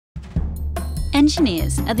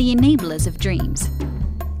Engineers are the enablers of dreams.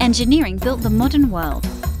 Engineering built the modern world,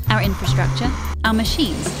 our infrastructure, our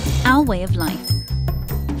machines, our way of life.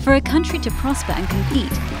 For a country to prosper and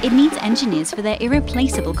compete, it needs engineers for their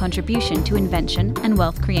irreplaceable contribution to invention and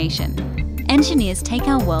wealth creation. Engineers take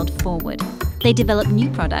our world forward. They develop new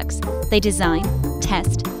products, they design,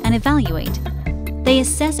 test, and evaluate. They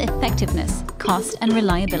assess effectiveness, cost, and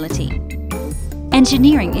reliability.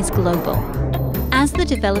 Engineering is global. As the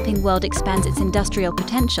developing world expands its industrial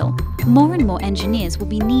potential, more and more engineers will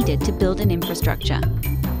be needed to build an infrastructure.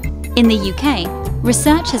 In the UK,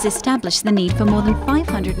 research has established the need for more than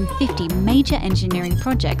 550 major engineering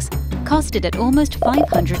projects costed at almost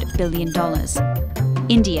 $500 billion.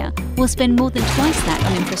 India will spend more than twice that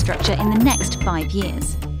on infrastructure in the next 5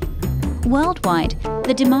 years. Worldwide,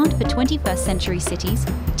 the demand for 21st century cities,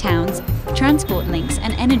 towns, transport links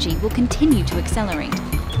and energy will continue to accelerate.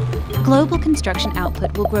 Global construction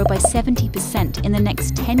output will grow by 70% in the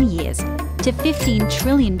next 10 years to $15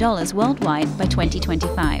 trillion worldwide by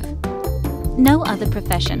 2025. No other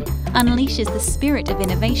profession unleashes the spirit of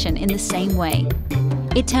innovation in the same way.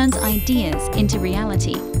 It turns ideas into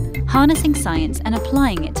reality, harnessing science and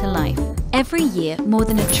applying it to life. Every year, more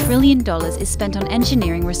than $1 trillion is spent on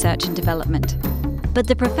engineering research and development. But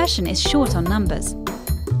the profession is short on numbers.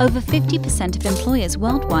 Over 50% of employers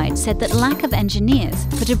worldwide said that lack of engineers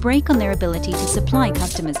put a brake on their ability to supply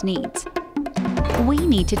customers' needs. We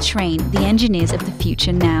need to train the engineers of the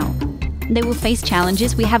future now. They will face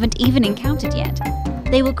challenges we haven't even encountered yet.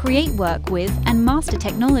 They will create work with and master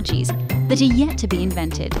technologies that are yet to be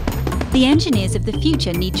invented. The engineers of the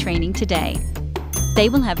future need training today. They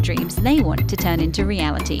will have dreams they want to turn into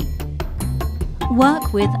reality.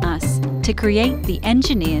 Work with us to create the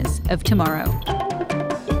engineers of tomorrow.